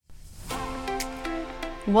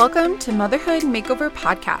Welcome to Motherhood Makeover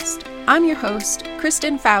Podcast. I'm your host,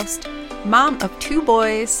 Kristen Faust, mom of 2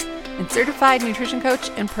 boys and certified nutrition coach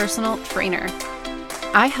and personal trainer.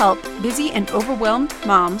 I help busy and overwhelmed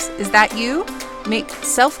moms, is that you, make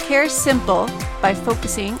self-care simple by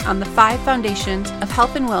focusing on the 5 foundations of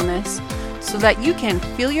health and wellness so that you can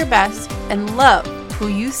feel your best and love who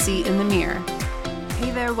you see in the mirror. Hey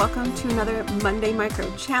there, welcome to another Monday Micro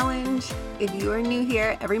Challenge. If you are new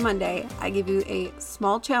here, every Monday, I give you a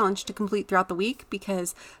small challenge to complete throughout the week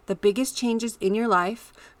because the biggest changes in your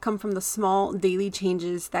life come from the small daily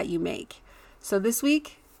changes that you make. So this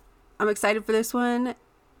week, I'm excited for this one.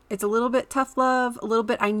 It's a little bit tough love, a little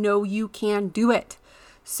bit I know you can do it.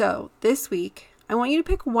 So this week, I want you to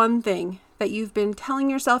pick one thing that you've been telling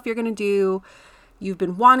yourself you're going to do. You've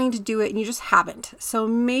been wanting to do it and you just haven't. So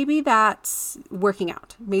maybe that's working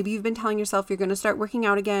out. Maybe you've been telling yourself you're going to start working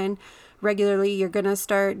out again regularly. You're going to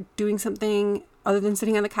start doing something other than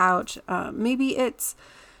sitting on the couch. Maybe it's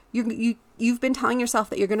you've been telling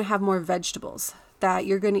yourself that you're going to have more vegetables, that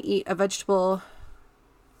you're going to eat a vegetable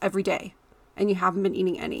every day and you haven't been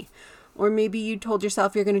eating any. Or maybe you told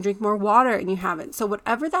yourself you're going to drink more water and you haven't. So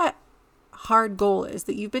whatever that hard goal is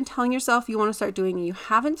that you've been telling yourself you want to start doing and you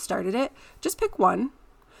haven't started it, just pick one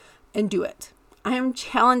and do it. I am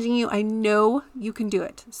challenging you. I know you can do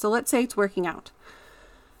it. So let's say it's working out.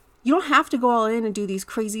 You don't have to go all in and do these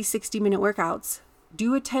crazy 60-minute workouts.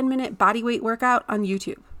 Do a 10-minute body weight workout on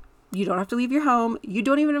YouTube. You don't have to leave your home. You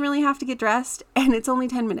don't even really have to get dressed, and it's only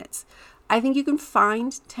 10 minutes. I think you can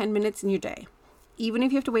find 10 minutes in your day, even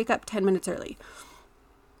if you have to wake up 10 minutes early.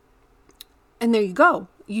 And there you go.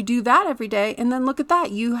 You do that every day, and then look at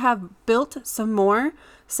that. You have built some more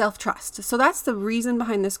self-trust. So that's the reason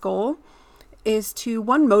behind this goal, is to,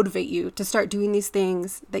 one, motivate you to start doing these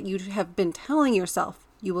things that you have been telling yourself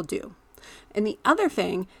you will do. And the other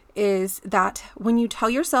thing is that when you tell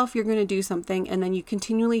yourself you're going to do something and then you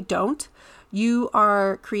continually don't, you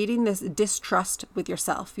are creating this distrust with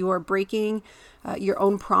yourself. You are breaking your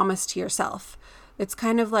own promise to yourself. It's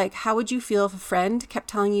kind of like, how would you feel if a friend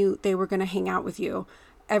kept telling you they were going to hang out with you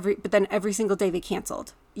but then every single day they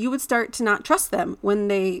canceled? You would start to not trust them when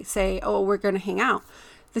they say, oh, we're going to hang out.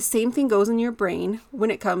 The same thing goes in your brain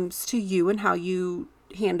when it comes to you and how you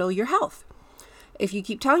handle your health. If you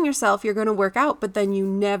keep telling yourself you're going to work out, but then you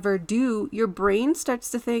never do, your brain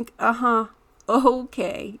starts to think,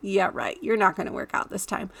 okay, yeah, right, you're not going to work out this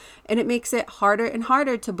time. And it makes it harder and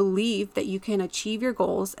harder to believe that you can achieve your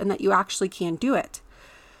goals and that you actually can do it.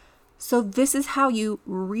 So this is how you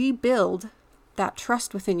rebuild that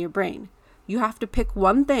trust within your brain. You have to pick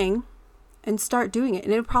one thing and start doing it.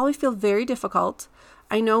 And it'll probably feel very difficult.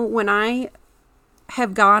 I know when I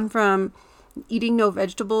have gone from eating no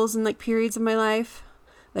vegetables in like periods of my life,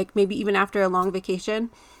 like maybe even after a long vacation,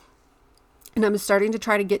 and I'm starting to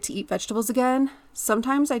try to get to eat vegetables again,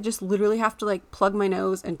 sometimes I just literally have to like plug my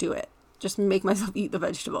nose and do it. Just make myself eat the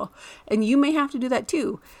vegetable. And you may have to do that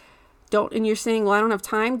too. And you're saying, well, I don't have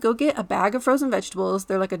time. Go get a bag of frozen vegetables.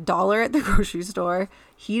 They're like $1 at the grocery store.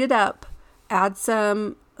 Heat it up. Add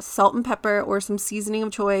some salt and pepper or some seasoning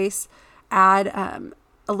of choice. Add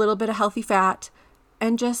a little bit of healthy fat.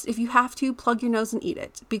 And just, if you have to, plug your nose and eat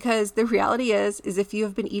it. Because the reality is if you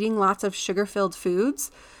have been eating lots of sugar-filled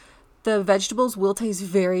foods, the vegetables will taste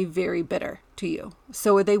very, very bitter to you.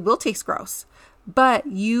 So they will taste gross. But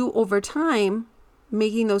you, over time,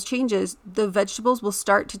 making those changes, the vegetables will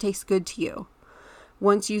start to taste good to you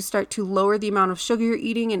once you start to lower the amount of sugar you're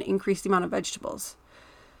eating and increase the amount of vegetables.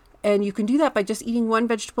 And you can do that by just eating one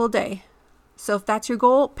vegetable a day. So if that's your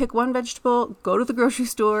goal, pick one vegetable, go to the grocery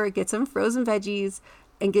store, get some frozen veggies,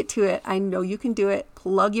 and get to it. I know you can do it.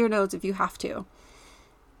 Plug your nose if you have to.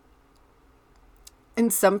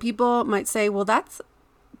 And some people might say, well, that's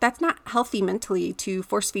not healthy mentally to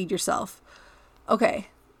force feed yourself. Okay,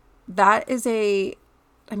 that is I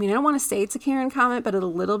don't want to say it's a Karen comment, but it a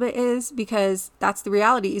little bit is, because that's the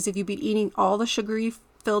reality. Is if you've been eating all the sugary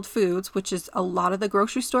filled foods, which is a lot of the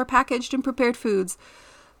grocery store packaged and prepared foods,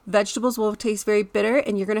 vegetables will taste very bitter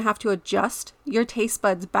and you're going to have to adjust your taste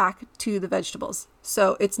buds back to the vegetables.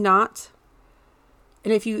 So it's not,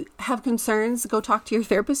 and if you have concerns, go talk to your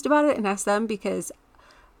therapist about it and ask them, because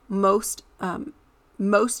most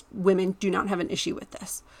women do not have an issue with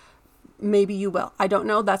this. Maybe you will. I don't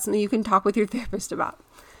know. That's something you can talk with your therapist about.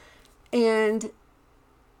 And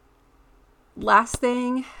last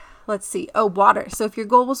thing, let's see. Oh, water. So if your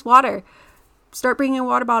goal was water, start bringing a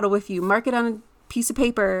water bottle with you. Mark it on a piece of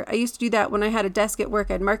paper. I used to do that when I had a desk at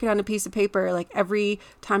work. I'd mark it on a piece of paper like every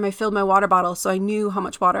time I filled my water bottle, so I knew how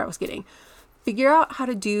much water I was getting. Figure out how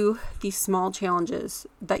to do these small challenges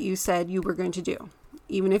that you said you were going to do.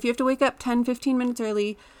 even if you have to wake up 10, 15 minutes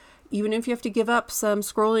early, even if you have to give up some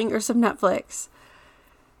scrolling or some Netflix,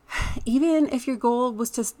 even if your goal was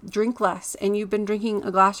to drink less and you've been drinking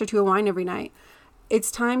a glass or two of wine every night,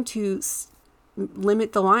 it's time to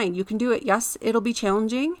limit the wine. You can do it. Yes, it'll be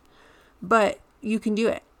challenging, but you can do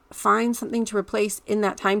it. Find something to replace in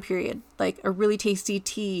that time period, like a really tasty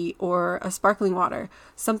tea or a sparkling water,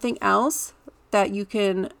 something else that you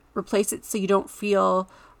can replace it so you don't feel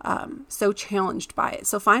so challenged by it.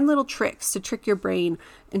 So find little tricks to trick your brain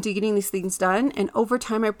into getting these things done. And over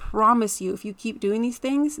time, I promise you, if you keep doing these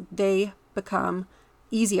things, they become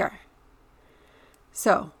easier.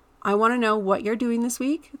 So I want to know what you're doing this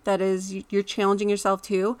week. That is, you're challenging yourself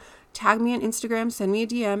to. Tag me on Instagram, send me a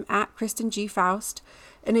DM at Kristen G. Faust.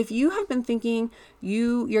 And if you have been thinking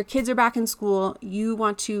your kids are back in school, you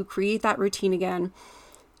want to create that routine again,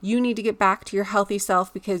 you need to get back to your healthy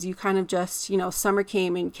self because you kind of just, summer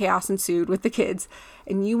came and chaos ensued with the kids,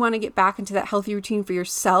 and you want to get back into that healthy routine for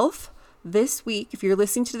yourself this week. If you're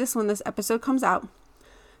listening to this when this episode comes out,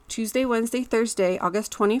 Tuesday, Wednesday, Thursday,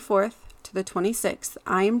 August 24th to the 26th,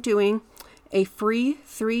 I am doing a free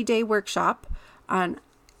 3-day workshop on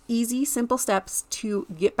easy, simple steps to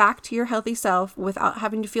get back to your healthy self without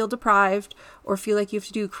having to feel deprived or feel like you have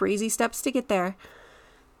to do crazy steps to get there.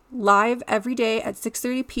 Live every day at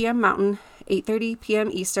 6:30 p.m. Mountain, 8:30 p.m.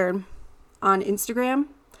 Eastern on Instagram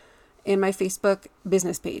and my Facebook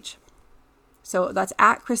business page. So that's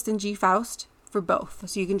at Kristen G. Faust for both.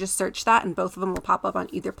 So you can just search that and both of them will pop up on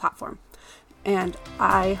either platform. And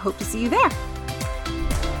I hope to see you there.